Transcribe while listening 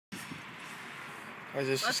I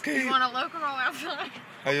just escaped. You want a local roll outside?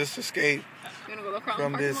 I just escaped You want to go local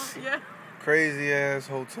from this crazy ass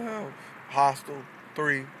hotel, hostel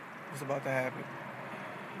 3. What's about to happen?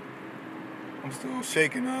 I'm still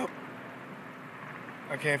shaking up.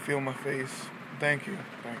 I can't feel my face. Thank you.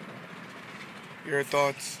 Thank you. Your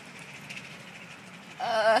thoughts?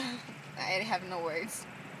 I have no words.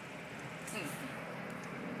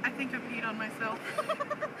 I think I peed on myself.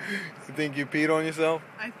 You think you peed on yourself?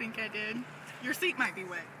 I think I did. Your seat might be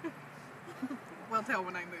wet. We'll tell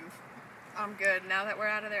when I move. I'm good. Now that we're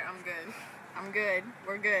out of there, I'm good. I'm good.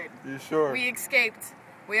 We're good. You sure? We escaped.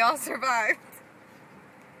 We all survived.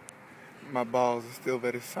 My balls are still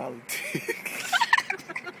very solid.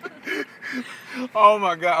 Oh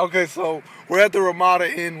my God. Okay, so we're at the Ramada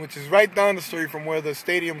Inn, which is right down the street from where the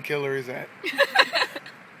stadium killer is at.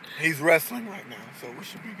 He's wrestling right now, so we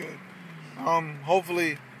should be good.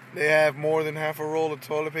 Hopefully they have more than half a roll of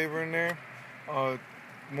toilet paper in there,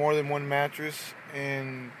 more than one mattress,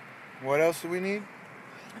 and what else do we need?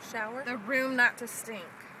 A shower? The room not to stink.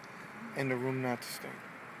 And the room not to stink.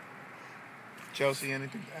 Chelsea,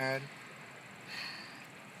 anything to add?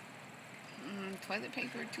 Toilet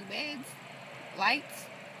paper, 2 beds, lights,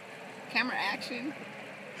 camera action.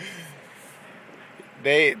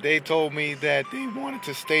 They told me that they wanted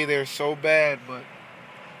to stay there so bad, but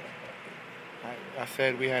I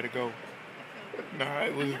said we had to go. Nah,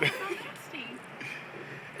 it was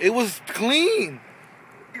it was clean.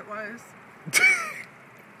 It was.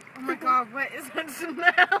 Oh my God, what is that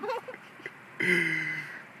smell?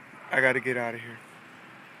 I gotta get out of here.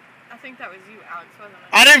 I think that was you, Alex, wasn't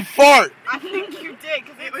it? I didn't fart! I think you did,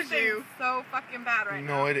 because it was you. So fucking bad right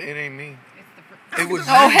now. No, it ain't me. It was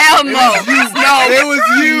oh, you. hell no. It was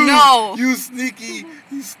you. No. You sneaky.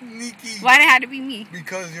 You sneaky. Why did it have to be me?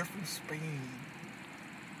 Because you're from Spain.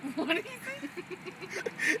 What did he say?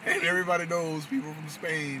 And everybody knows people from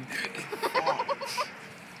Spain.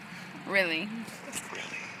 Really?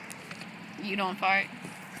 You don't fart?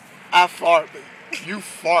 I fart, but you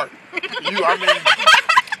fart.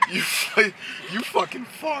 You fucking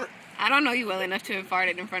fart. I don't know you well enough to have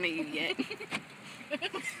farted in front of you yet.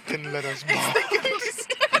 Then let us go.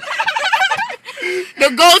 The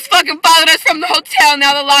ghost fucking followed us from the hotel.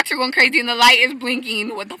 Now the locks are going crazy and the light is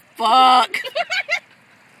blinking. What the fuck?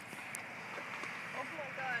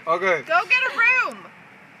 Okay. Go get a room.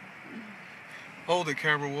 Hold it,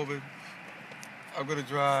 camera woman. I'm gonna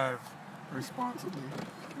drive responsibly.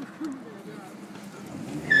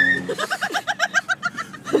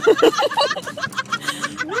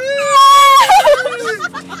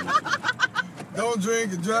 Don't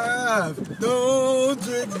drink and drive. Don't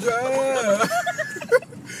drink and drive.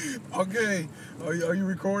 Okay. Are you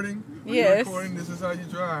recording? Yes. You recording? This is how you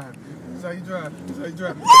drive. This is how you drive. This is how you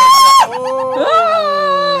drive.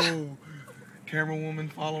 Oh! Camera woman,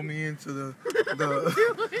 follow me into the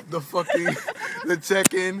fucking the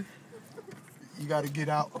check-in. You gotta get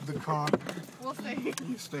out of the car. We'll stay here.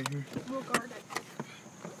 You stay here. We'll guard it.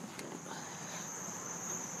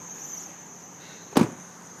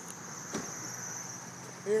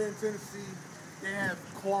 Here in Tennessee, they have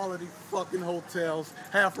quality fucking hotels.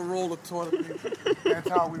 Half a roll of toilet paper. That's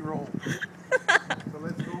how we roll. So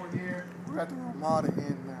let's go in here. We're at the Ramada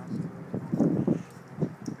Inn now.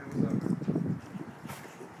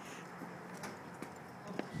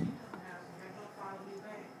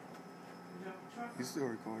 He's still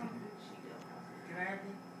recording. Can I have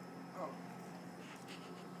you? Oh.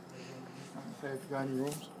 Say if you got any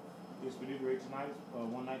rooms? Yes, we do rate tonight,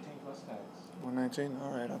 119 plus tax. 119?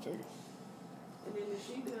 Alright, I'll take it. And then if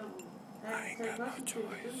she I ain't got no choice.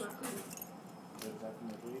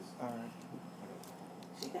 Alright.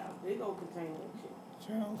 She got a big old container and shit.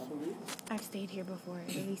 Charles? I've stayed here before.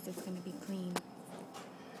 At least it's going to be clean.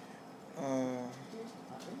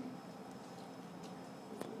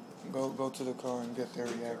 Go to the car and get their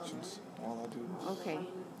reactions while I do this. Okay.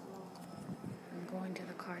 I'm going to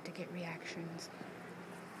the car to get reactions.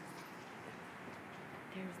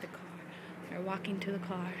 There's the car. They're walking to the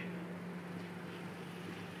car.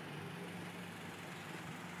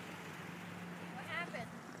 What happened?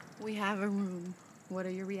 We have a room. What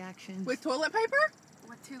are your reactions? With toilet paper?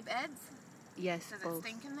 With 2 beds? Yes, Does both. it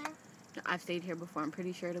stink in there? I've stayed here before. I'm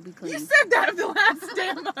pretty sure it'll be clean. You said that at the last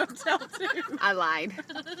damn hotel, too. I lied.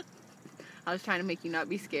 I was trying to make you not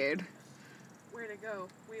be scared. Where to go?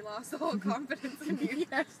 We lost all confidence in you.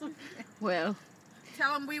 Yes. Well.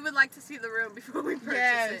 Tell them we would like to see the room before we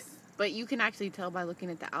purchase it. But you can actually tell by looking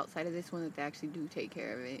at the outside of this one that they actually do take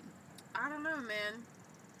care of it. I don't know, man.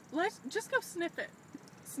 Let's just go sniff it.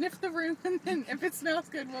 Sniff the room, and then if it smells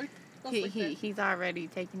good, we'll sleep there. He's already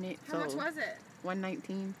taking it. How much was it?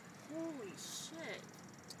 $119. Holy shit.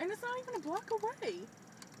 And it's not even a block away.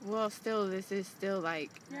 Well, still, this is still like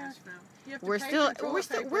Nashville. You have to we're pay still for toilet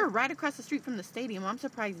paper. we're right across the street from the stadium. I'm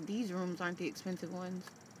surprised these rooms aren't the expensive ones.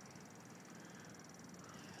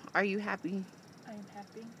 Are you happy? I am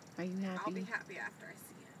happy. Are you happy? I'll be happy after I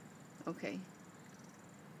see it. Okay.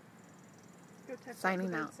 Go test Signing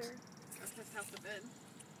the bed, out. sir. Go test out the bed.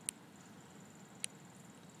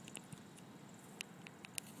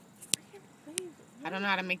 I don't know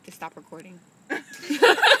how to make this stop recording. Oh,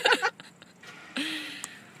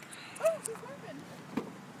 she's moving.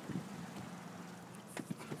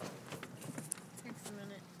 Takes a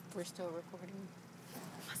minute. We're still recording.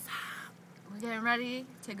 What's up? We're getting ready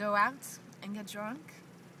to go out and get drunk.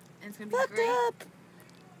 And it's gonna be Fucked great. up.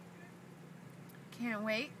 Can't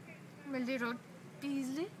wait. I'm a little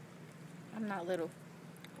Beasley. I'm not little.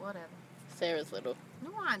 Whatever. Sarah's little.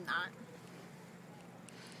 No, I'm not.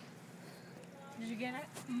 Did you get it?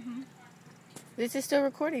 Mm-hmm. This is still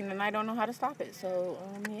recording, and I don't know how to stop it. So,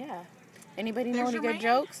 yeah. Anybody know There's any your good man.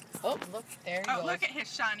 jokes? Oh, look, there he Oh, goes. look at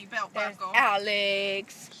his shiny belt There's buckle.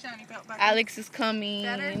 Alex. Shiny belt buckle. Alex is coming.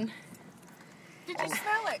 Better? Did you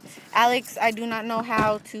smell it? Alex, I do not know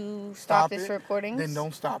how to stop this it. recording. Then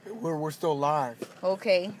don't stop it. We're still live.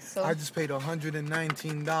 Okay, so I just paid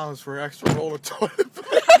 $119 for an extra roll of toilet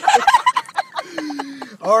paper.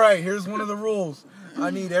 All right, here's one of the rules. I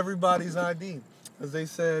need everybody's ID. As they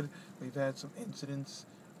said, we've had some incidents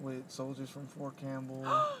with soldiers from Fort Campbell.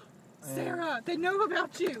 and- Sarah, they know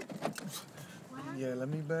about you. Yeah, let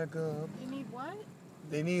me back up. You need what?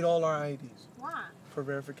 They need all our IDs Why? for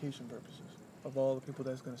verification purposes of all the people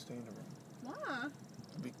that's going to stay in the room. Why?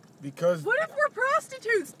 Because... What if we're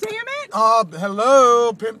prostitutes? Damn it!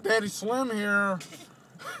 Hello, Pimp Daddy Slim here.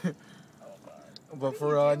 But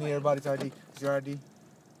for I need everybody's ID. Is your ID? You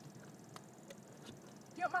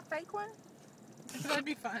want my fake one? That'd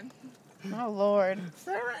be fun. oh Lord,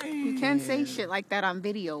 Sarah. you can't say shit like that on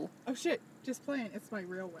video. Oh shit! Just playing. It's my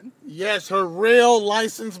real one. Yes, her real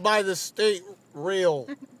licensed by the state real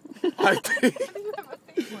ID. You have a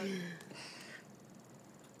fake one.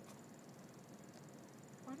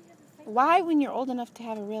 Why do you have a fake Why, when you're old enough to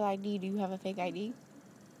have a real ID, do you have a fake ID?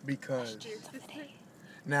 Because one?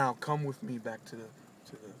 now come with me back to the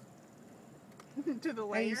To the Are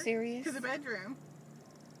lair. you serious? To the bedroom.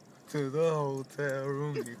 hotel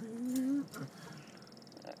room.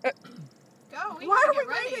 Go. We Why gotta are get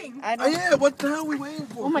we ready. waiting? I Oh don't. yeah, what the hell are we waiting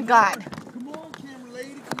for? Oh my Come God. on. Come on, camera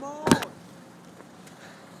lady, come on.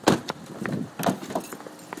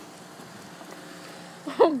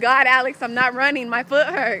 Oh God, Alex, I'm not running. My foot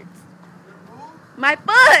hurts. My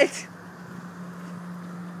foot.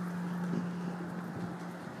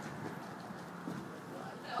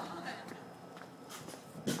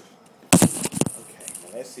 Okay, now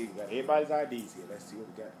let's see. We got everybody's IDs here. Let's see what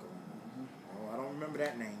we got going on. Oh, I don't remember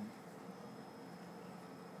that name.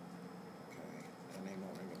 Okay, that name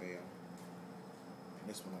don't ring a bell. And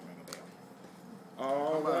this one don't ring a bell.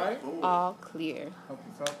 All right. All clear.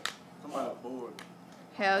 Somebody bored.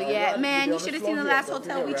 Hell All yeah, right, man! you You should have seen the last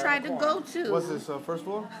hotel we tried to go to. What's this, first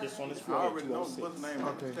floor? This on this I floor. already know what's the name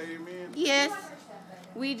of the Okay. stadium in. Yes,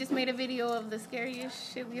 we just made a video of the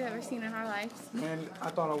scariest shit we've ever seen in our lives. Man, I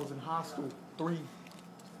thought I was in hostel 3.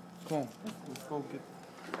 Come on, let's go get...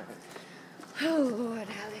 Oh Lord,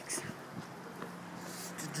 Alex.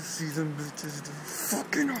 Did you see them bitches? They're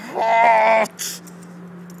fucking hot!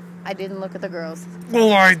 I didn't look at the girls.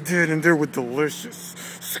 Well, I did, and they were delicious.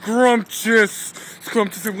 Scrumptious.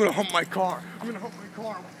 Scrumptious. I'm gonna hump my car. I'm gonna hump my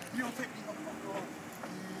car. You don't take me up my car.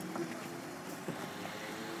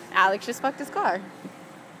 Alex just fucked his car.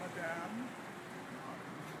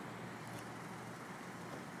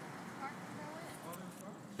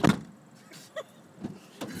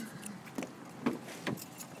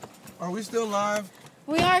 Are we still live?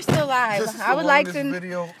 We are still live. This is I the would like longest to.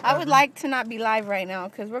 video I would ever. like to not be live right now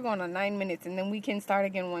because we're going on 9 minutes, and then we can start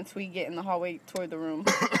again once we get in the hallway toward the room.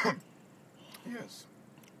 Yes.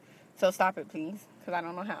 So stop it, please, because I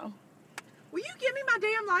don't know how. Will you give me my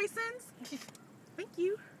damn license? Thank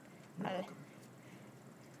you.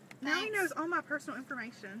 Now he knows all my personal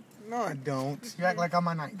information. No, I don't. You act like I'm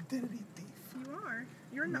an identity thief. You are.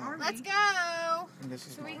 You're in the No. army. Let's go. And this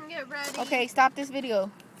is So we mine. can get ready. Okay, stop this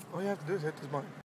video. All you have to do is hit this button.